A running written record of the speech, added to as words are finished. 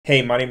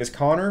Hey, my name is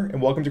Connor,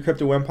 and welcome to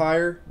Crypto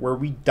Empire, where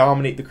we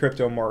dominate the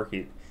crypto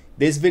market.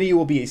 This video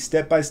will be a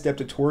step-by-step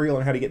tutorial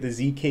on how to get the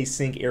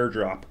zkSync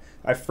Airdrop.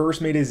 I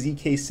first made a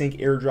zkSync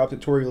Airdrop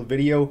tutorial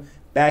video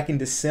back in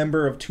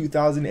December of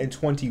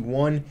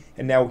 2021,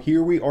 and now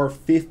here we are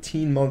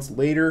 15 months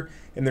later,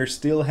 and there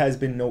still has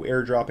been no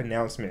airdrop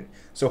announcement.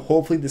 So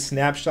hopefully the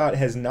snapshot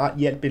has not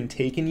yet been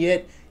taken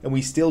yet, and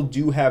we still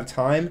do have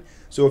time.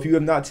 So if you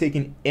have not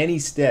taken any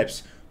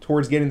steps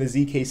towards getting the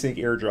zkSync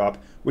Airdrop,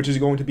 which is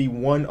going to be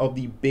one of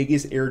the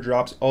biggest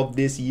airdrops of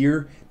this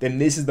year, then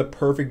this is the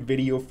perfect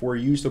video for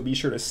you. So be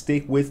sure to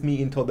stick with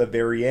me until the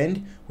very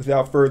end.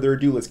 Without further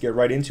ado, let's get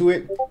right into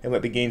it and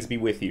let the gains be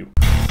with you.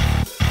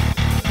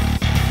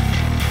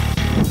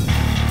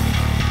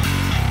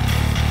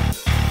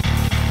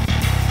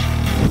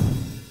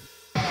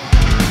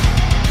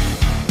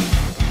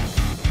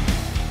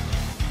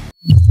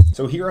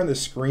 So here on the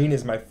screen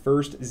is my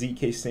first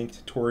zkSync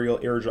tutorial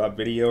airdrop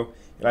video,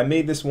 and I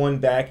made this one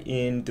back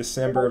in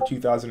December of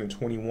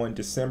 2021,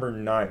 December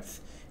 9th.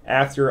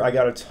 After I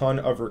got a ton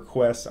of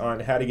requests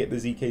on how to get the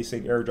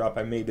zkSync airdrop,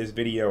 I made this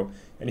video.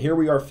 And here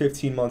we are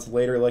 15 months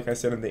later, like I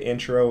said in the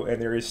intro,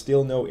 and there is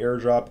still no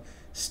airdrop,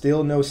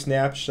 still no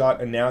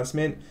snapshot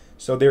announcement.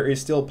 So there is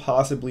still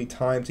possibly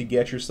time to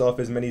get yourself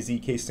as many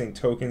zkSync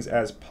tokens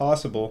as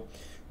possible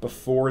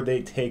before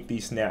they take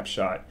the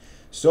snapshot.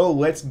 So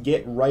let's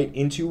get right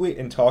into it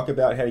and talk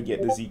about how to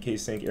get the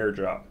zkSync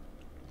airdrop.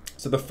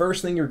 So the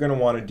first thing you're going to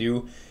want to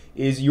do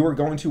is you are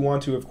going to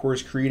want to, of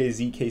course, create a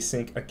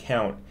zkSync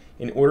account.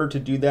 In order to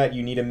do that,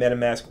 you need a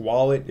MetaMask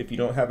wallet. If you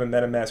don't have a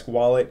MetaMask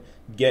wallet,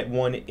 get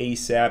one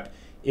ASAP.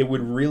 It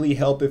would really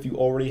help if you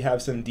already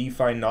have some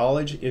DeFi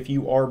knowledge. If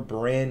you are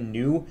brand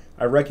new,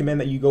 I recommend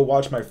that you go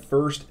watch my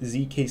first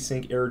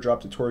zkSync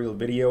airdrop tutorial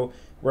video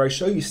where I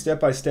show you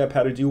step-by-step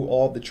how to do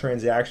all the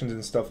transactions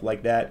and stuff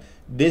like that.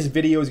 This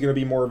video is going to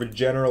be more of a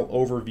general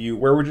overview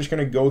where we're just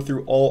going to go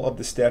through all of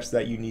the steps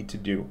that you need to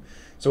do.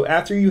 So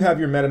after you have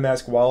your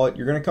MetaMask wallet,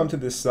 you're going to come to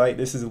this site.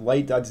 This is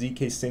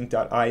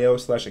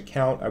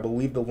light.zksync.io/account. I will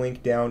leave the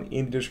link down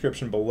in the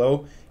description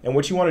below. And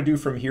what you want to do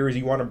from here is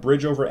you want to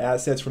bridge over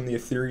assets from the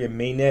Ethereum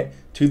mainnet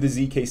to the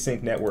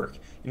zkSync network.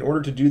 In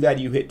order to do that,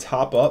 you hit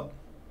top up.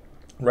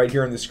 Right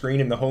here on the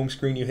screen, in the home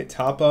screen, you hit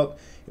top up.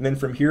 And then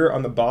from here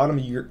on the bottom,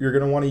 you're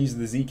going to want to use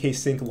the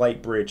zkSync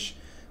Lite bridge.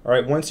 All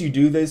right, once you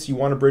do this, you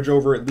want to bridge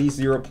over at least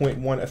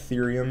 0.1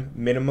 Ethereum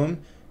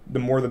minimum. The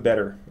more the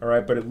better, all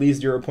right? But at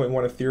least 0.1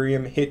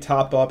 Ethereum, hit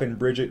top up and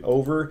bridge it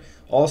over.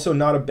 Also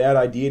not a bad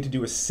idea to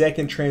do a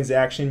second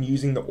transaction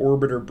using the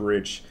Orbiter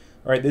bridge.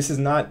 All right, this is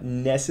not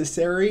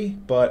necessary,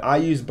 but I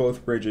use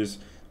both bridges,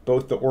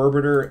 both the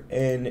Orbiter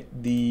and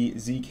the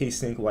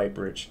zkSync Lite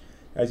bridge.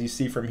 As you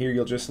see from here,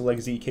 you'll just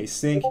select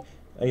zkSync,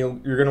 and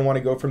you're going to want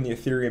to go from the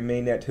Ethereum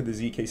mainnet to the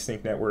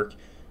zkSync network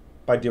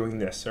by doing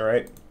this, all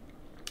right?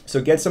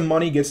 So get some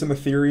money, get some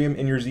Ethereum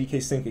in your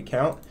zkSync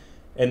account,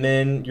 and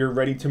then you're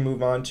ready to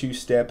move on to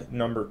step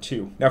number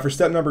 2. Now for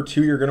step number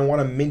 2, you're going to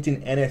want to mint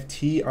an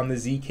NFT on the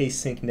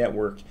zkSync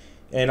network.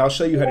 And I'll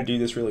show you how to do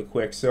this really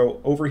quick. So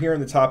over here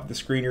on the top of the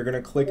screen, you're going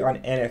to click on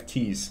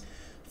NFTs.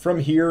 From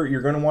here,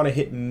 you're going to want to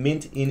hit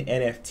mint in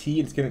NFT.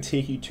 It's going to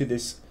take you to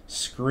this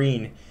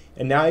screen.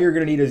 And now you're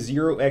going to need a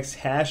 0x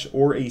hash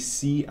or a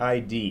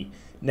CID.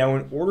 Now,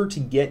 in order to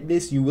get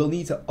this, you will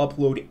need to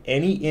upload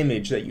any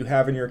image that you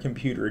have in your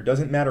computer. It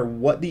doesn't matter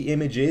what the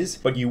image is,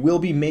 but you will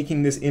be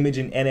making this image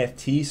an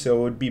NFT, so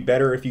it would be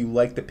better if you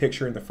liked the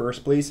picture in the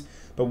first place.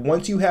 But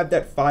once you have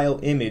that file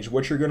image,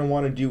 what you're going to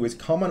want to do is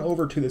come on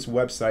over to this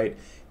website.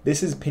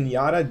 This is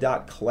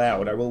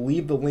pinata.cloud. I will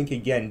leave the link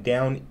again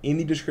down in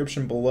the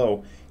description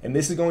below. And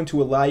this is going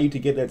to allow you to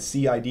get that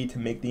CID to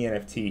make the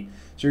NFT.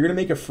 So you're going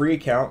to make a free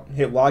account,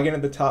 hit login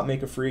at the top,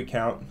 make a free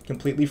account,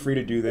 completely free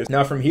to do this.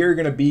 Now from here, you're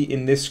going to be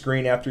in this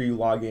screen after you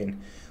log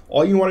in.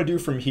 All you want to do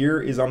from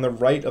here is on the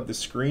right of the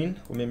screen.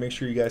 Let me make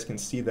sure you guys can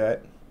see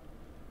that.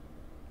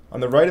 On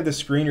the right of the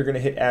screen, you're going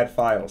to hit add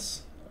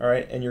files. All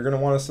right, and you're going to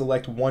want to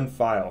select one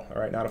file, all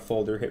right, not a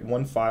folder, hit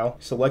one file,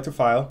 select a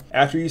file.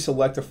 After you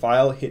select a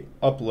file, hit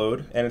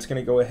upload, and it's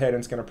going to go ahead and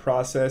it's going to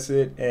process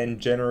it and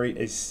generate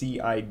a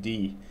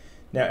CID.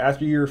 Now,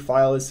 after your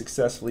file is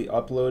successfully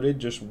uploaded,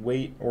 just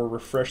wait or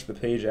refresh the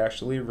page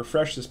actually,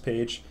 refresh this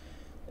page,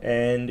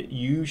 and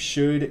you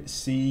should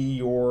see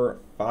your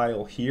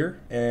file here.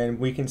 And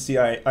we can see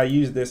I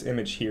use this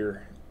image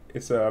here.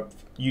 It's a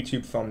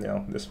YouTube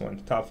thumbnail, this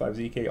one, top 5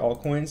 ZK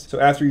altcoins. So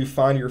after you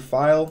find your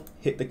file,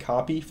 hit the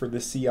copy for the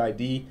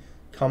CID,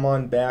 come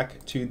on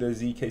back to the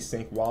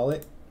zkSync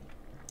wallet,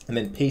 and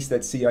then paste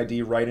that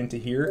CID right into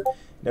here.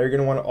 Now you're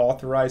going to want to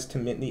authorize to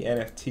mint the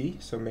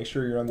NFT, so make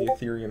sure you're on the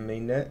Ethereum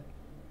mainnet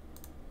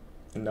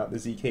and not the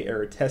ZK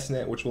Era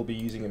Testnet, which we'll be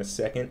using in a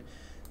second.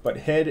 But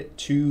head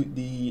to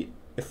the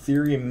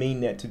Ethereum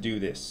mainnet to do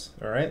this,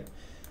 all right?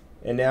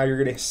 And now you're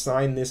going to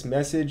sign this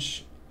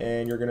message,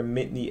 and you're going to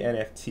mint the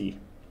NFT.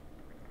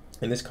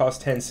 And this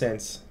costs 10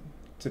 cents.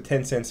 It's a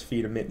 10 cents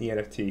fee to mint the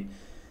NFT.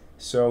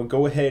 So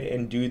go ahead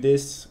and do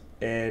this.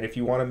 And if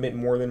you want to mint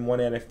more than one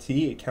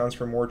NFT, it counts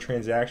for more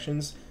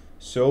transactions.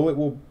 So it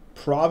will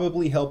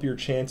probably help your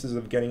chances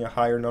of getting a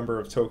higher number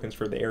of tokens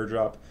for the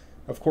airdrop.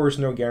 Of course,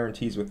 no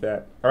guarantees with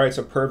that. All right,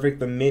 so perfect.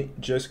 The mint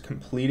just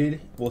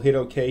completed. We'll hit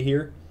OK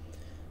here,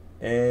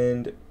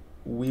 and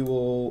we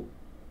will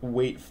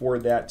wait for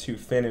that to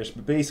finish.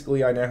 But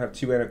basically, I now have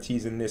 2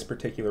 NFTs in this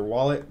particular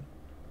wallet.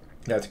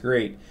 That's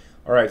great.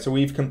 All right, so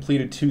we've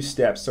completed 2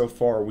 steps so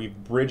far. We've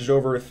bridged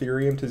over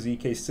Ethereum to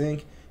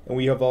zkSync, and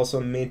we have also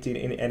minted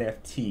an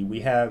NFT.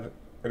 We have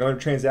another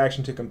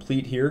transaction to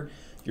complete here.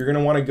 You're going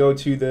to want to go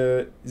to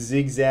the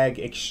ZigZag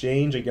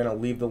exchange. Again, I'll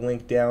leave the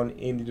link down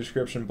in the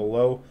description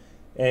below.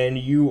 And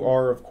you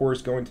are, of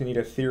course, going to need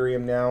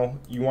Ethereum now.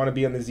 You want to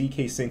be on the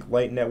zkSync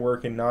Lite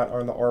network and not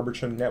on the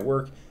Arbitrum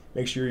network.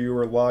 Make sure you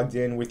are logged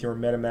in with your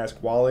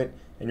MetaMask wallet,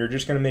 and you're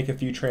just going to make a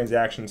few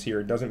transactions here.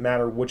 It doesn't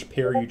matter which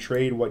pair you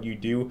trade, what you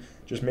do,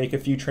 just make a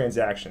few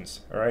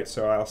transactions. All right,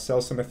 so I'll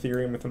sell some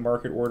Ethereum with a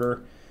market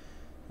order,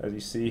 as you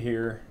see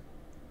here.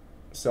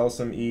 Sell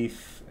some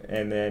ETH,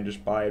 and then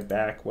just buy it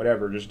back,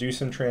 whatever. Just do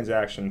some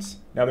transactions.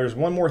 Now, there's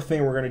one more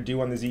thing we're going to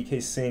do on the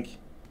zkSync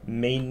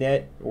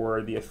mainnet,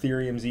 or the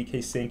Ethereum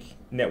zkSync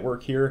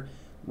network here.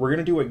 We're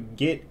going to do a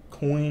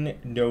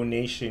Gitcoin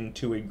donation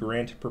to a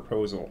grant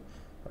proposal.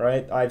 All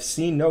right, I've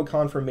seen no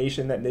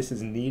confirmation that this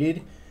is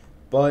needed,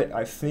 but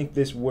I think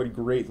this would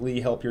greatly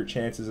help your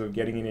chances of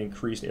getting an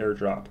increased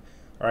airdrop.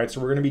 All right,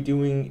 so we're going to be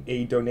doing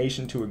a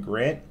donation to a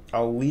grant.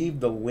 I'll leave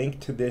the link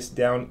to this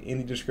down in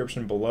the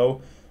description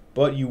below,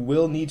 but you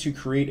will need to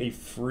create a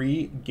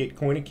free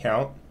Gitcoin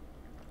account.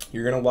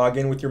 You're going to log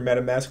in with your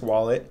MetaMask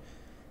wallet,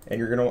 and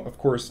you're going to, of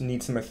course,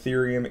 need some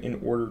Ethereum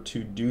in order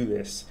to do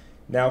this.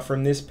 Now,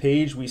 from this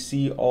page, we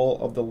see all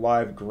of the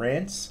live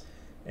grants,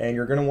 and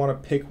you're going to want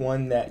to pick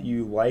one that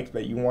you like,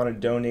 that you want to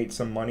donate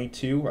some money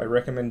to. I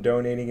recommend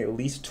donating at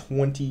least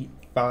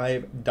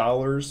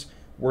 $25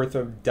 worth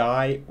of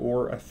DAI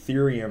or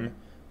Ethereum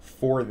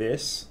for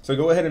this. So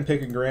go ahead and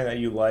pick a grant that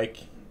you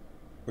like.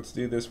 Let's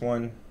do this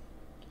one,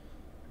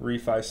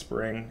 Refi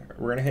Spring.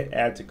 We're going to hit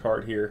add to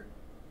cart here.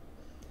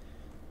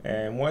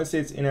 And once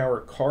it's in our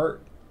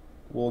cart,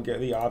 we'll get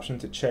the option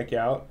to check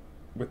out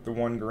with the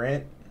one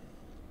grant.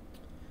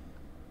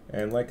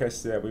 And like I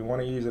said, we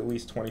want to use at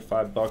least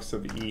 25 bucks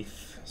of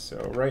ETH.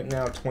 So right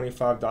now,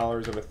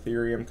 $25 of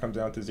Ethereum comes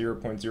down to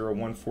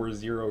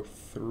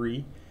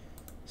 0.01403.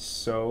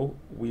 So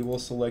we will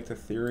select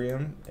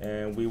Ethereum,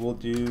 and we will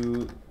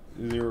do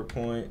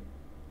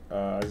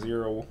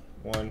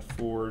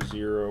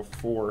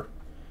 0.01404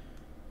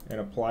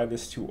 and apply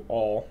this to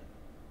all.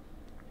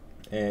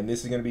 And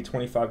this is going to be a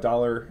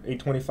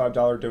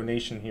 $25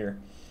 donation here.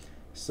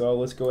 So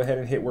let's go ahead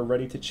and hit we're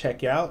ready to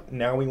check out.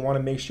 Now we want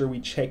to make sure we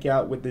check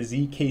out with the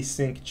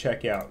zkSync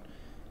checkout.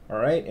 All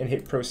right, and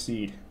hit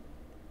proceed.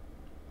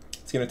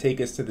 It's going to take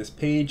us to this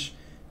page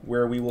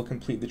where we will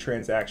complete the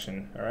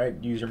transaction. All right,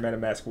 use your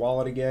MetaMask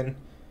wallet again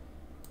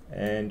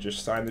and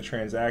just sign the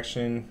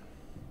transaction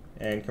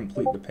and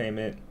complete the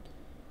payment.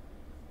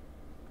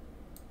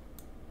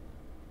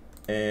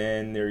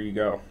 And there you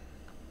go.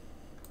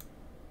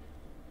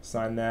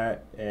 Sign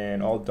that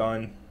and all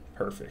done.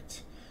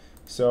 Perfect.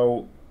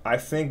 So I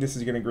think this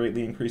is going to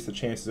greatly increase the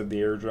chances of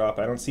the airdrop.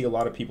 I don't see a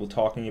lot of people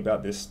talking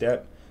about this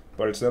step,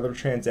 but it's another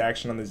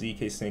transaction on the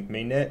zkSync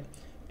mainnet,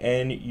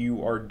 and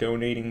you are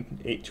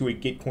donating to a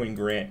Gitcoin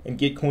grant. And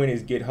Gitcoin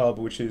is GitHub,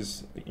 which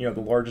is, you know,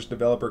 the largest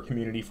developer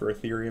community for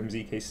Ethereum,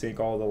 zkSync,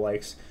 all the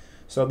likes.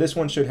 So this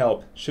one should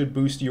help, should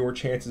boost your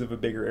chances of a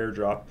bigger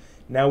airdrop.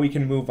 Now we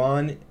can move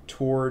on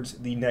towards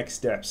the next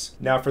steps.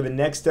 Now for the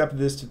next step of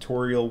this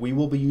tutorial, we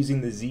will be using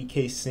the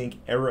zkSync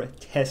Era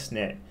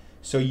Testnet.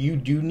 So you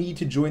do need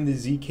to join the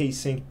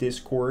zkSync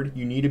Discord.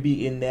 You need to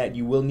be in that.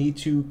 You will need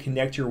to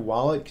connect your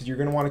wallet because you're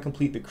going to want to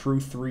complete the Crew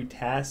 3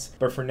 tasks.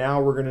 But for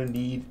now, we're going to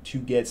need to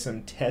get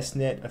some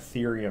Testnet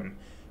Ethereum.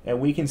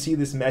 And we can see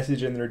this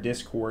message in their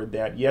Discord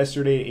that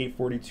yesterday at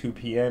 8:42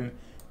 p.m.,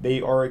 they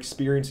are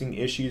experiencing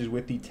issues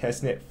with the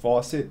Testnet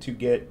faucet to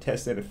get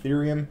Testnet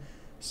Ethereum.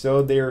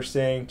 So they are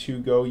saying to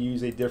go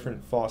use a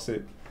different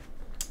faucet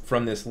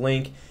from this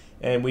link.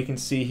 And we can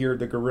see here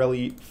the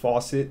Gorelli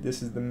faucet.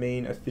 This is the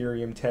main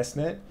Ethereum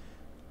testnet,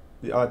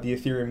 the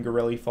Ethereum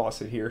Gorelli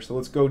faucet here. So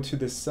let's go to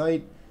this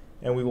site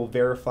and we will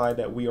verify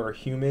that we are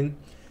human.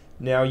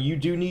 Now you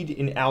do need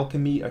an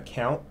Alchemy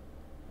account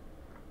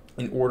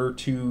in order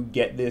to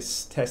get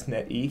this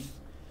Testnet ETH.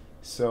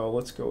 So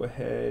let's go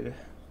ahead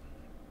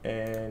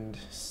and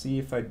see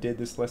if I did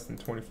this less than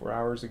 24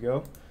 hours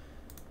ago.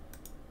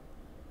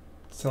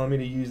 It's telling me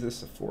to use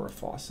this for a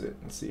faucet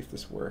and see if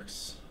this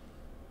works.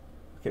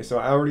 Okay, so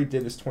I already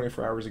did this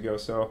 24 hours ago.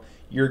 So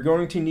you're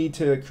going to need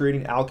to create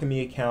an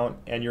Alchemy account,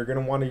 and you're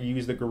going to want to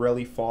use the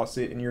Gorelli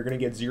faucet, and you're going to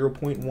get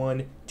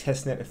 0.1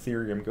 Testnet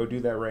Ethereum. Go do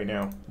that right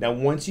now. Now,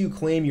 once you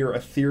claim your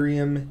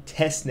Ethereum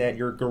testnet,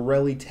 your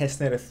Gorelli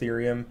testnet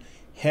Ethereum,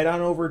 head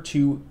on over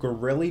to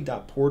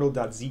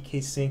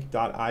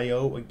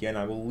gorelli.portal.zksync.io. Again,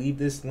 I will leave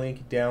this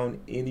link down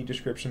in the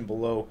description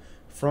below.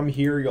 From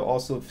here, you'll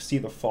also see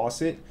the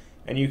faucet,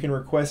 and you can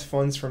request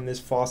funds from this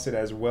faucet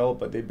as well,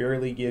 but they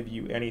barely give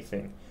you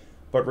anything.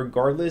 But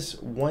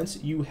regardless,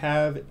 once you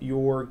have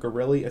your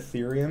Gorelli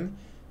Ethereum,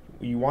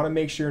 you want to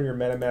make sure in your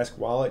MetaMask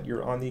wallet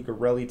you're on the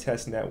Era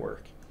Test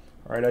network.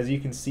 All right, as you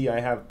can see, I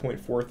have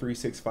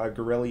 0.4365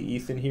 Era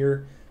ETH in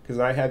here because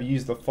I have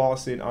used the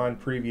faucet on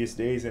previous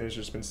days and it's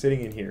just been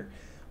sitting in here.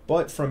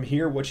 But from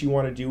here, what you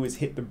want to do is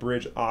hit the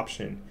bridge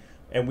option.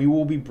 And we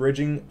will be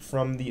bridging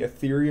from the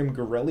Ethereum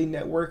Gureli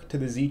network to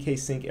the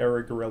zkSync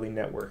Era Gureli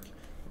network.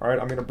 All right,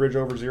 I'm going to bridge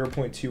over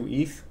 0.2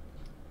 ETH,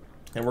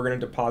 and we're going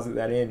to deposit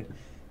that in.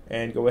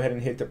 And go ahead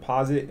and hit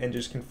deposit and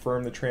just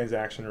confirm the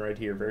transaction right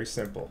here. Very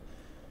simple.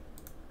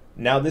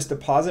 Now this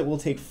deposit will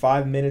take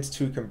 5 minutes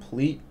to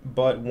complete,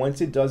 but once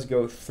it does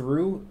go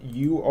through,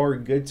 you are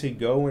good to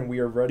go and we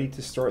are ready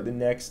to start the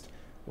next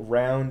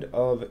round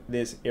of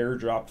this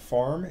airdrop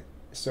farm.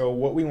 So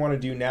what we want to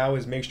do now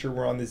is make sure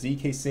we're on the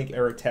zkSync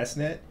Era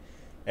Testnet,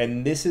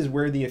 and this is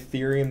where the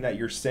Ethereum that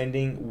you're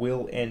sending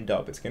will end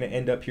up. It's going to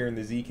end up here in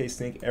the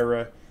zkSync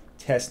Era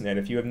Testnet.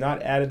 If you have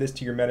not added this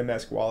to your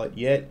MetaMask wallet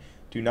yet,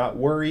 do not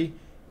worry.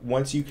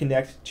 Once you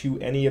connect to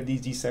any of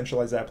these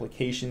decentralized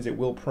applications, it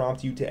will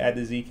prompt you to add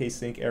the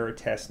zkSync Era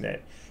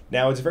Testnet.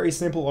 Now, it's very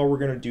simple. All we're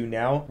going to do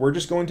now, we're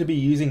just going to be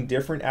using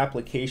different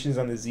applications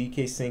on the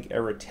zkSync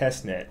Era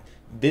Testnet.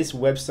 This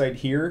website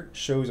here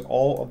shows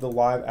all of the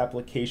live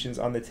applications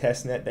on the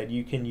testnet that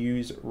you can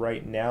use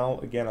right now.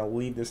 Again, I'll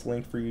leave this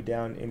link for you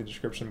down in the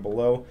description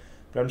below,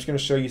 but I'm just going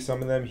to show you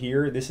some of them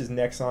here. This is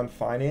Nexon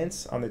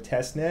Finance on the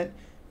testnet,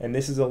 and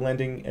this is a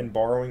lending and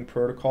borrowing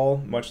protocol,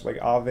 much like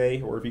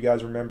Aave, or if you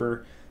guys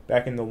remember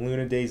back in the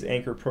Luna days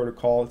Anchor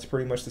protocol, it's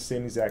pretty much the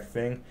same exact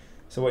thing.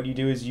 So what you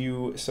do is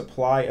you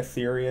supply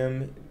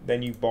Ethereum,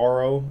 then you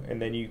borrow, and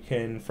then you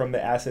can, from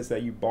the assets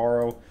that you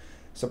borrow,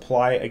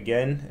 supply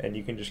again, and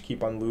you can just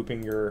keep on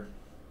looping your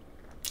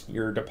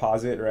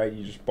deposit, right?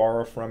 You just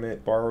borrow from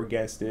it, borrow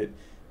against it,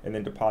 and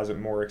then deposit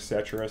more,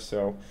 etc.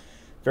 So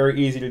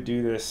very easy to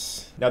do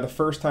this. Now the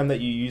first time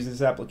that you use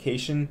this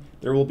application,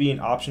 there will be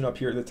an option up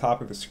here at the top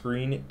of the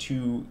screen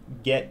to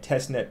get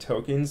testnet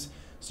tokens.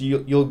 So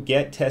you'll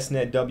get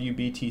testnet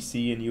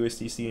WBTC and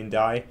USDC and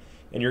DAI,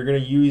 and you're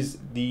going to use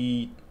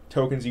the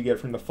tokens you get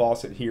from the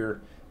faucet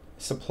here,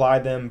 supply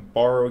them,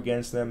 borrow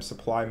against them,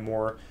 supply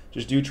more.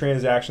 Just do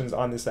transactions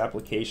on this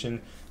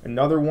application.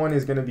 Another one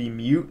is going to be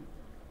Mute.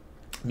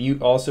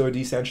 Mute, also a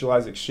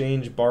decentralized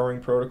exchange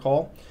borrowing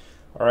protocol.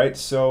 All right,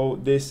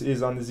 so this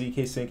is on the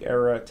zkSync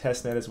Era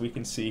Testnet, as we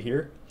can see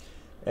here.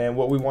 And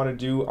what we want to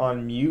do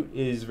on Mute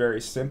is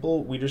very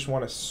simple. We just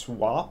want to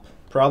swap,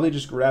 probably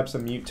just grab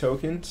some Mute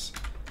tokens.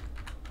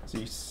 So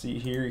you see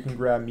here, you can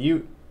grab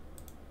Mute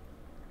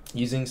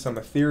using some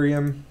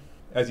Ethereum.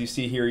 As you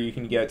see here, you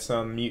can get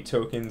some Mute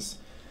tokens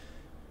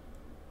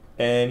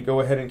and go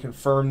ahead and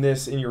confirm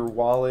this in your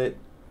wallet,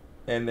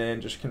 and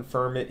then just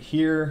confirm it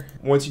here.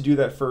 Once you do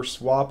that first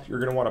swap, you're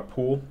going to want to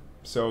pool.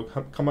 So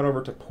come on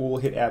over to pool,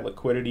 hit add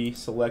liquidity,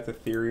 select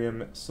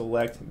Ethereum,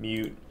 select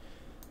Mute,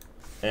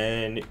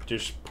 and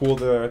just pool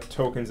the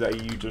tokens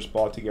that you just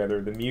bought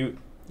together, the Mute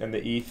and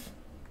the ETH.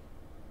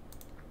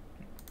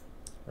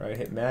 Right,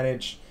 hit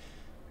manage,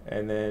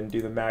 and then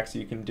do the max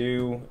you can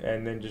do,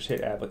 and then just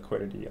hit add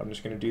liquidity. I'm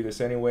just going to do this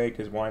anyway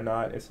because why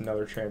not? It's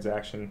another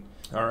transaction.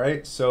 All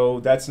right, so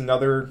that's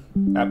another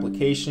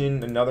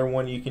application. Another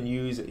one you can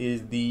use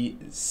is the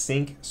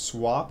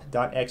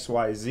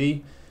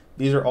syncswap.xyz.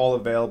 These are all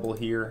available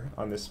here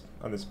on this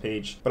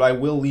page, but I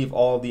will leave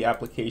all of the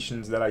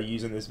applications that I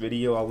use in this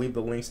video. I'll leave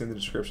the links in the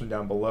description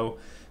down below.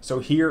 So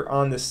here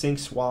on the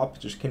syncswap,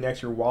 just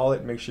connect your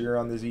wallet, make sure you're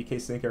on the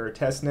zkSync Era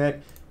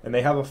Testnet, and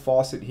they have a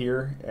faucet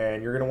here,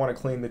 and you're going to want to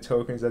claim the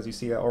tokens. As you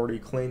see, I already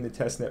claimed the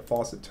testnet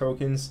faucet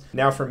tokens.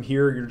 Now from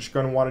here, you're just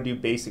going to want to do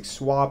basic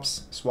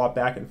swaps, swap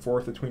back and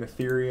forth between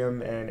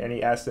Ethereum and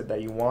any asset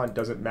that you want.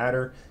 Doesn't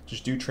matter,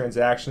 just do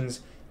transactions.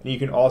 And you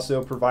can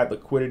also provide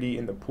liquidity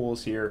in the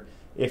pools here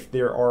if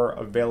there are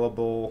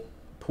available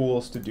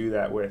pools to do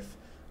that with.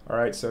 All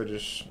right, so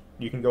just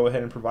you can go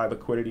ahead and provide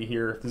liquidity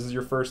here. If this is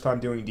your first time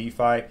doing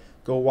DeFi,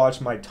 go watch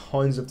my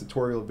tons of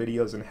tutorial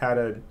videos on how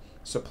to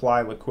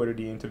supply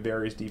liquidity into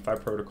various DeFi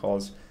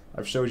protocols.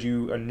 I've showed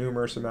you a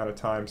numerous amount of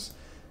times.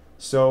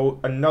 So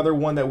another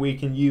one that we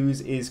can use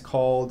is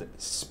called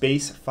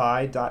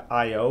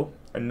spacefi.io,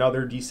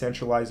 another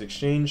decentralized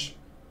exchange,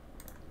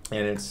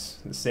 and it's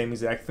the same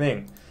exact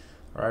thing.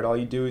 All right, all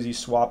you do is you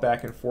swap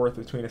back and forth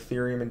between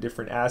Ethereum and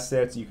different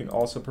assets. You can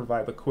also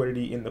provide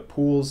liquidity in the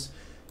pools.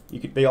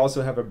 They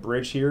also have a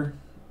bridge here.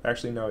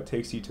 Actually, no, it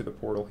takes you to the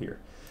portal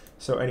here.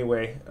 So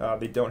anyway,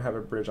 they don't have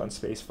a bridge on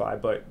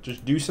SpaceFi, but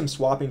just do some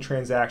swapping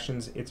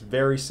transactions. It's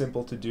very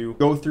simple to do.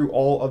 Go through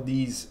all of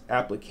these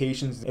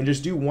applications and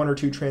just do 1 or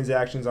 2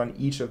 transactions on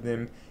each of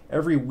them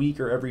every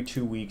week or every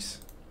 2 weeks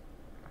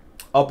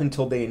up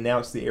until they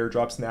announce the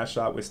airdrop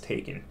snapshot was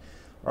taken.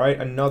 All right,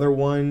 another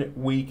one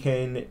we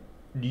can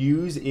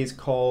use is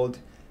called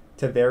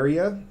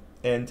Taveria,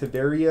 and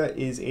Taveria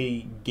is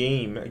a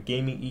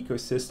gaming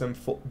ecosystem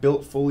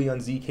built fully on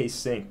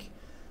zkSync.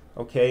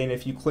 Okay, and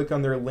if you click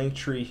on their link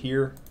tree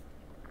here,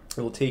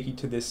 it will take you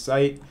to this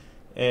site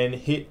and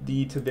hit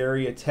the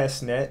Taveria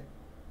testnet.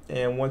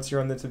 And once you're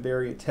on the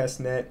Taveria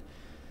testnet,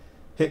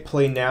 hit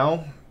play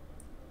now,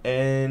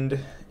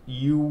 and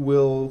you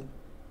will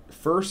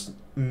first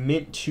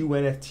mint 2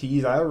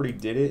 NFTs. I already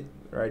did it,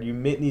 right? You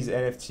mint these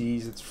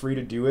NFTs, it's free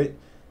to do it.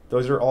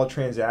 Those are all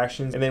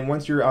transactions. And then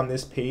once you're on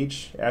this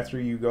page, after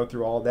you go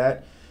through all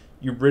that,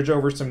 you bridge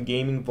over some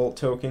gaming vault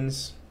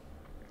tokens,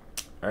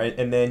 all right?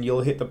 And then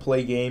you'll hit the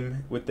play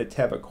game with the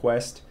Teva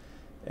quest.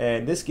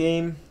 And this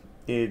game,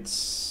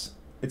 it's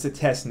a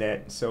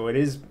testnet, so it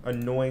is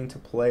annoying to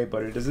play,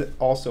 but it is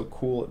also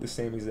cool at the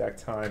same exact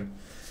time.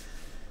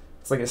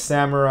 It's like a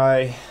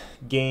samurai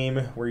game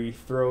where you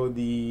throw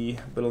the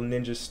little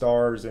ninja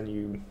stars and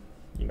you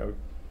know,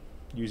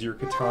 use your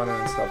katana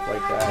and stuff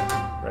like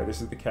that. Right, this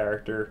is the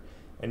character,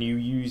 and you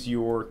use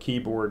your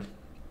keyboard.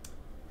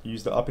 You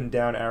use the up and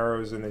down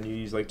arrows, and then you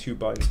use like 2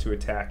 buttons to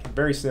attack.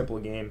 Very simple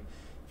game,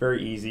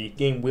 very easy.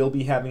 Game will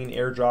be having an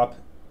airdrop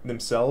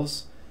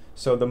themselves.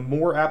 So the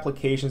more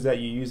applications that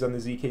you use on the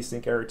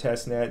zkSync Era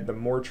Testnet, the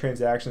more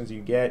transactions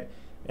you get.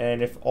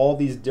 And if all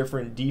these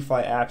different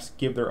DeFi apps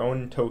give their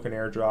own token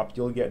airdrop,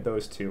 you'll get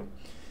those too.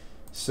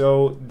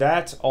 So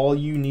that's all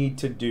you need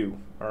to do,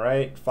 all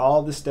right?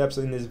 Follow the steps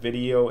in this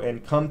video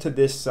and come to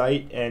this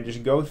site and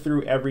just go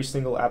through every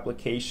single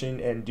application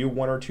and do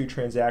 1 or 2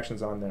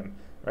 transactions on them,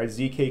 right?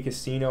 ZK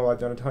Casino, I've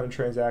done a ton of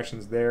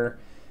transactions there,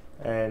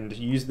 and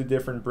use the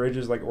different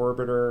bridges like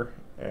Orbiter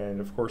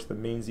and of course the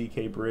main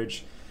ZK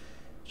bridge.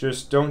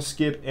 Just don't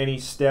skip any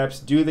steps.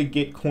 Do the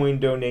Gitcoin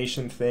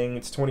donation thing.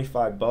 It's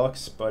 25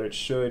 bucks, but it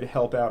should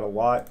help out a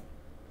lot.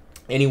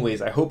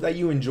 Anyways, I hope that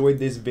you enjoyed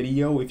this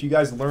video. If you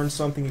guys learned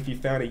something, if you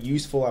found it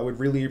useful, I would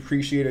really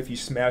appreciate it if you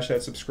smash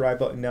that subscribe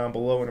button down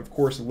below. And of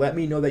course, let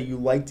me know that you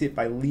liked it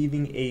by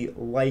leaving a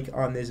like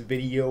on this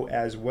video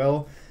as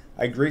well.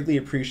 I greatly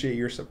appreciate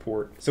your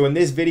support. So in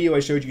this video,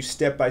 I showed you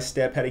step by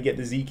step how to get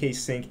the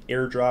zkSync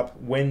airdrop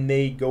when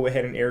they go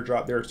ahead and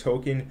airdrop their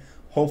token.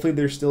 Hopefully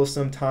there's still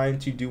some time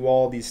to do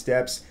all these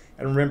steps.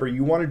 And remember,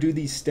 you want to do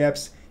these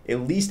steps at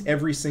least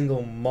every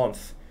single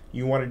month.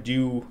 You want to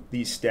do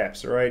these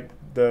steps, all right?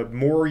 The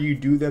more you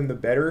do them, the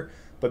better.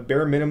 But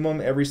bare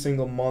minimum, every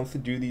single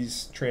month, do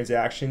these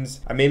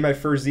transactions. I made my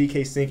first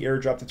zkSync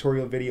airdrop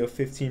tutorial video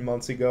 15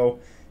 months ago,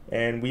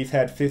 and we've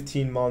had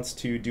 15 months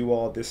to do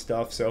all of this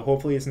stuff. So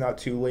hopefully it's not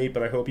too late,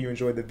 but I hope you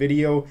enjoyed the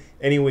video.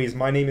 Anyways,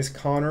 my name is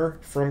Connor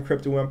from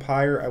Crypto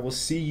Empire. I will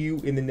see you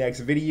in the next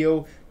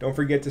video. Don't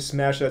forget to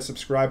smash that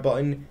subscribe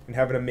button and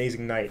have an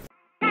amazing night.